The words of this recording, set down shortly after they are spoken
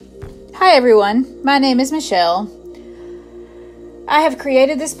Hi everyone, my name is Michelle. I have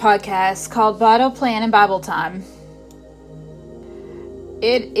created this podcast called Battle Plan and Bible Time.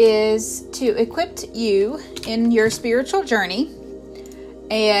 It is to equip you in your spiritual journey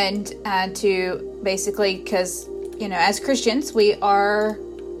and to basically, because, as Christians, we are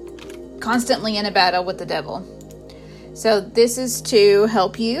constantly in a battle with the devil. So this is to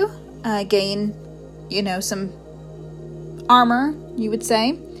help you gain, some armor, you would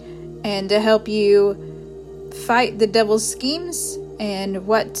say, and to help you fight the devil's schemes and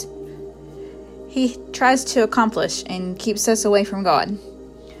what he tries to accomplish and keeps us away from God.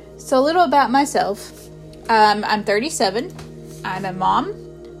 So a little about myself. I'm 37. I'm a mom,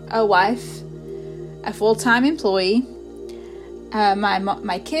 a wife, a full-time employee.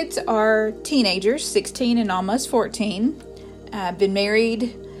 My kids are teenagers, 16 and almost 14. I've been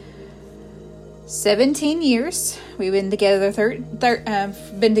married 17 years. We've been together 20.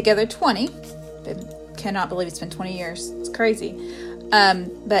 Cannot believe it's been 20 years. It's crazy.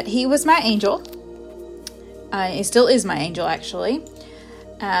 But he was my angel. He still is my angel, actually.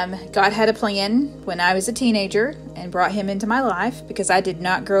 God had a plan when I was a teenager and brought him into my life because I did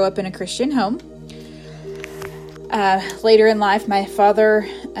not grow up in a Christian home. Later in life, my father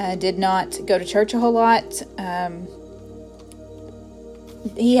did not go to church a whole lot.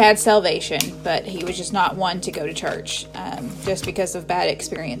 He had salvation, but he was just not one to go to church, just because of bad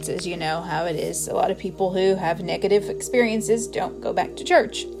experiences. You know how it is. A lot of people who have negative experiences don't go back to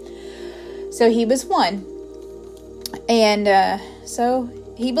church. So he was one. And so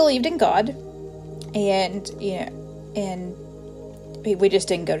he believed in God, and we just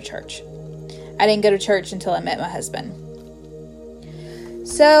didn't go to church. I didn't go to church until I met my husband.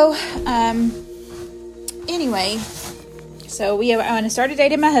 So, anyway, when I started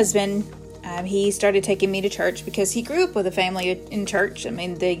dating my husband, he started taking me to church because he grew up with a family in church. I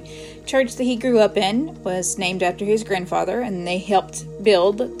mean, the church that he grew up in was named after his grandfather, and they helped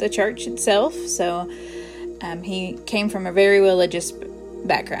build the church itself. So, he came from a very religious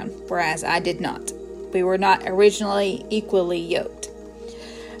background, whereas I did not. We were not originally equally yoked.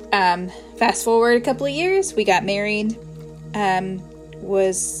 Fast forward a couple of years, we got married.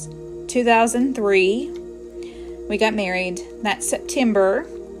 Was 2003. We got married. That September,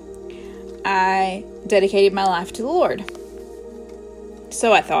 I dedicated my life to the Lord.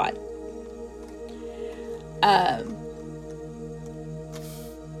 So I thought.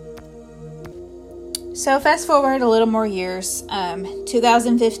 So fast forward a little more years.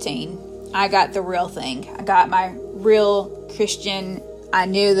 2015, I got the real thing. I got my real Christian. I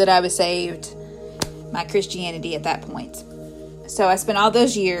knew that I was saved. My Christianity at that point. So I spent all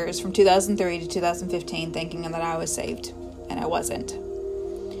those years from 2003 to 2015 thinking that I was saved, and I wasn't.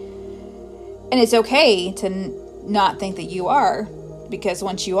 And it's okay to not think that you are, because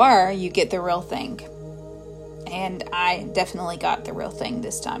once you are, you get the real thing. And I definitely got the real thing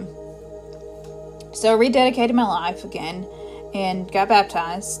this time. So I rededicated my life again and got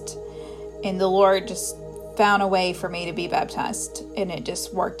baptized, and the Lord just found a way for me to be baptized, and it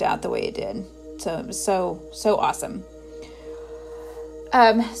just worked out the way it did. So it was so awesome.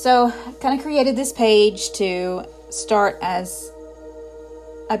 So I kind of created this page to start as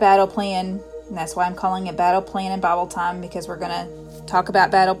a battle plan, and that's why I'm calling it Battle Plan and Bible Time, because we're going to talk about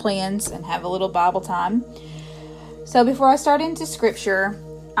battle plans and have a little Bible time. So before I start into scripture,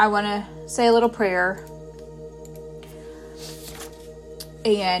 I want to say a little prayer,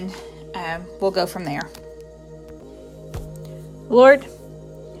 and we'll go from there. Lord,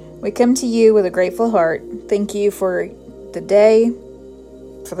 we come to you with a grateful heart. Thank you for the day,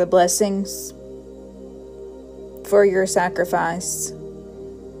 for the blessings, for your sacrifice,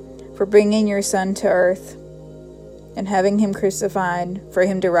 for bringing your Son to earth and having him crucified, for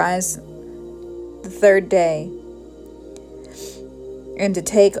him to rise the third day and to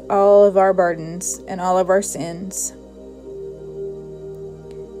take all of our burdens and all of our sins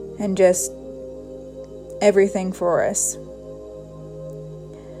and just everything for us.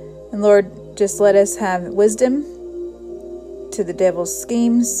 And Lord, just let us have wisdom to the devil's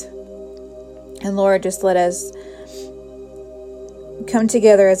schemes. And Lord, just let us come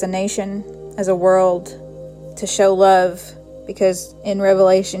together as a nation, as a world, to show love. Because in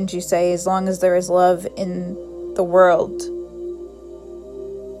Revelations you say, as long as there is love in the world,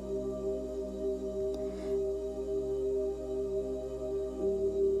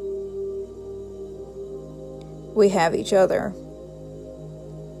 we have each other.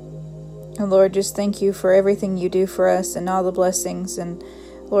 And Lord, just thank you for everything you do for us and all the blessings. And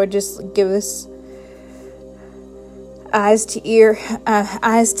Lord, just give us eyes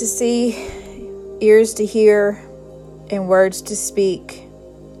to see, ears to hear, and words to speak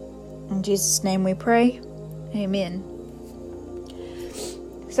In Jesus' name we pray. Amen.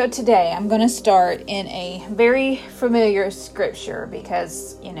 So today I'm going to start in a very familiar scripture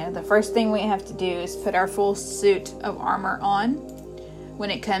because, the first thing we have to do is put our full suit of armor on when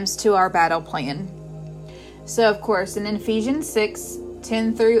it comes to our battle plan. So, of course, in Ephesians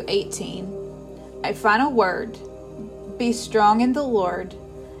 6:10 through 18, a final word, be strong in the Lord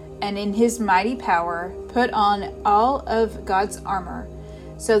and in his mighty power, put on all of God's armor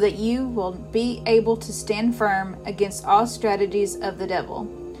so that you will be able to stand firm against all strategies of the devil.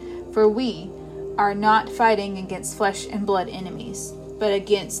 For we are not fighting against flesh and blood enemies, but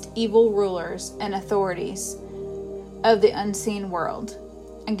against evil rulers and authorities of the unseen world,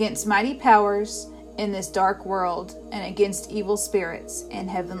 against mighty powers in this dark world, and against evil spirits in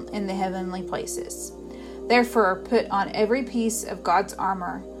the heavenly places. Therefore, put on every piece of God's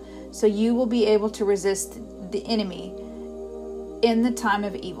armor, so you will be able to resist the enemy in the time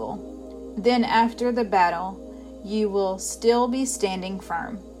of evil. Then after the battle, you will still be standing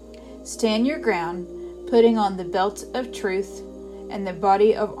firm. Stand your ground, putting on the belt of truth and the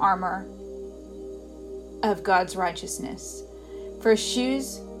body of armor of God's righteousness. For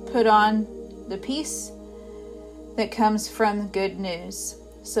shoes, put on the peace that comes from good news,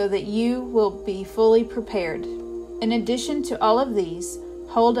 so that you will be fully prepared. In addition to all of these,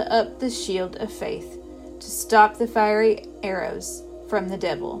 hold up the shield of faith to stop the fiery arrows from the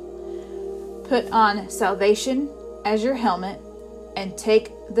devil. Put on salvation as your helmet and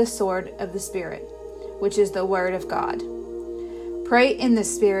take the sword of the Spirit, which is the Word of God. Pray in the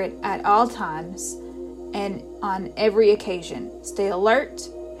Spirit at all times and on every occasion. Stay alert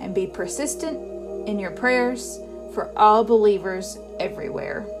and be persistent in your prayers for all believers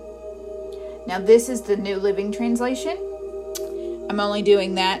everywhere. Now, this is the New Living Translation. I'm only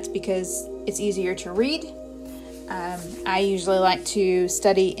doing that because it's easier to read. I usually like to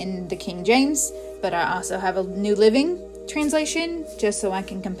study in the King James, but I also have a New Living Translation just so I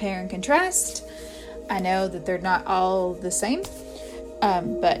can compare and contrast. I know that they're not all the same,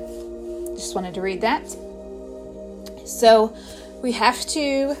 but just wanted to read that. So we have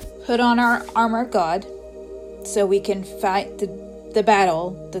to put on our armor of God so we can fight the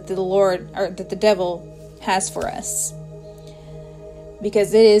battle that the devil has for us.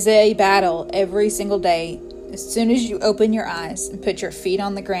 Because it is a battle every single day. As soon as you open your eyes and put your feet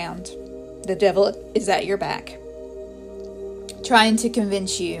on the ground, the devil is at your back, trying to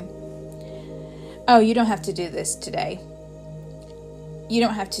convince you, oh, you don't have to do this today. You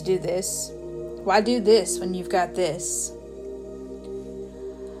don't have to do this. Why do this when you've got this?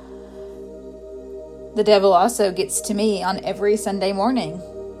 The devil also gets to me on every Sunday morning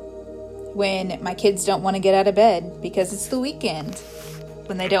when my kids don't want to get out of bed because it's the weekend.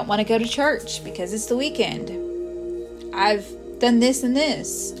 When they don't want to go to church because it's the weekend. I've done this and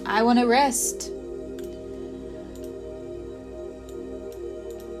this. I want to rest.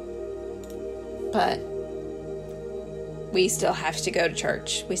 But we still have to go to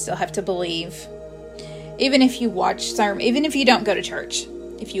church. We still have to believe. Even if you even if you don't go to church,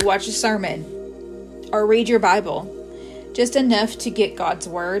 if you watch a sermon or read your Bible, just enough to get God's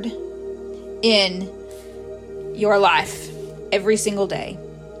word in your life every single day.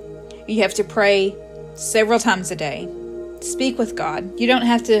 You have to pray several times a day. Speak with God. You don't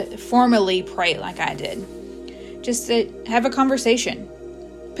have to formally pray like I did. Just have a conversation.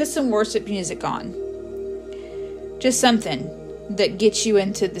 Put some worship music on. Just something that gets you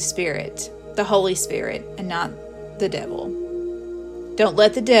into the Spirit, the Holy Spirit, and not the devil. Don't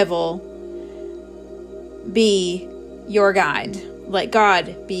let the devil be your guide. Let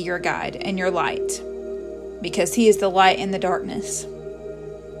God be your guide and your light, because he is the light in the darkness.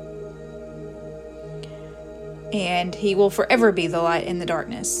 And he will forever be the light in the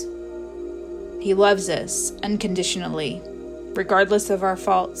darkness. He loves us unconditionally, regardless of our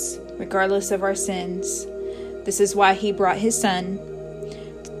faults, regardless of our sins. This is why he brought his son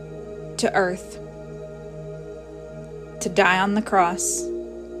to earth, to die on the cross,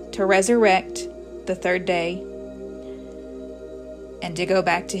 to resurrect the third day, and to go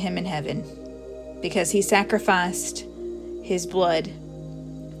back to him in heaven, because he sacrificed his blood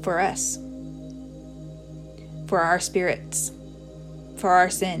for us, for our spirits, for our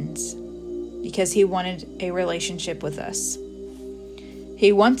sins, because he wanted a relationship with us.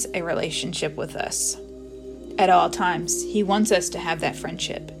 He wants a relationship with us at all times. He wants us to have that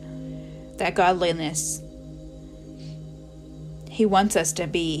friendship, that godliness. He wants us to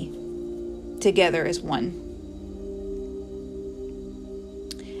be together as one.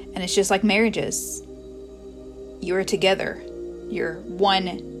 And it's just like marriages. You are together. You're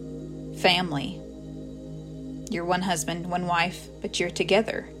one family. You're one husband, one wife, but you're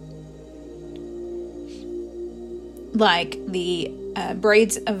together. like the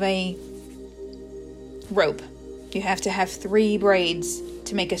braids of a rope. You have to have 3 braids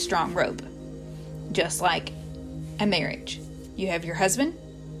to make a strong rope. Just like a marriage. You have your husband,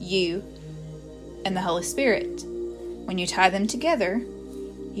 you, and the Holy Spirit. When you tie them together,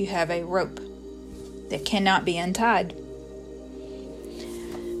 you have a rope that cannot be untied.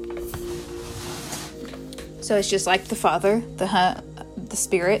 So it's just like the Father, the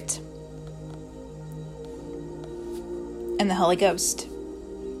Spirit, and the Holy Ghost.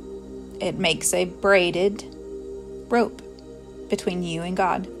 It makes a braided rope between you and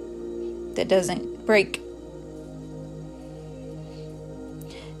God that doesn't break.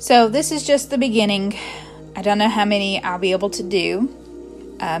 So this is just the beginning. I don't know how many I'll be able to do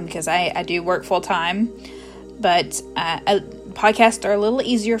because I do work full time, but podcasts are a little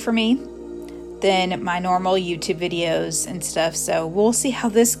easier for me than my normal YouTube videos and stuff. So we'll see how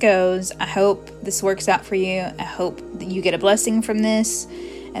this goes. I hope this works out for you. I hope that you get a blessing from this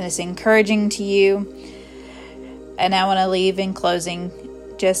and it's encouraging to you. And I want to leave in closing.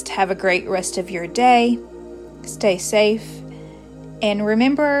 Just have a great rest of your day. Stay safe. And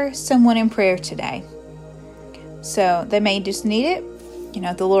remember someone in prayer today. So they may just need it.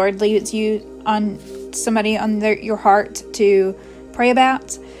 The Lord leads you on somebody on your heart to pray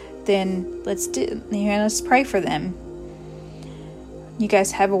about. Then let's pray for them. You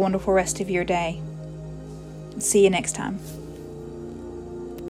guys have a wonderful rest of your day. See you next time.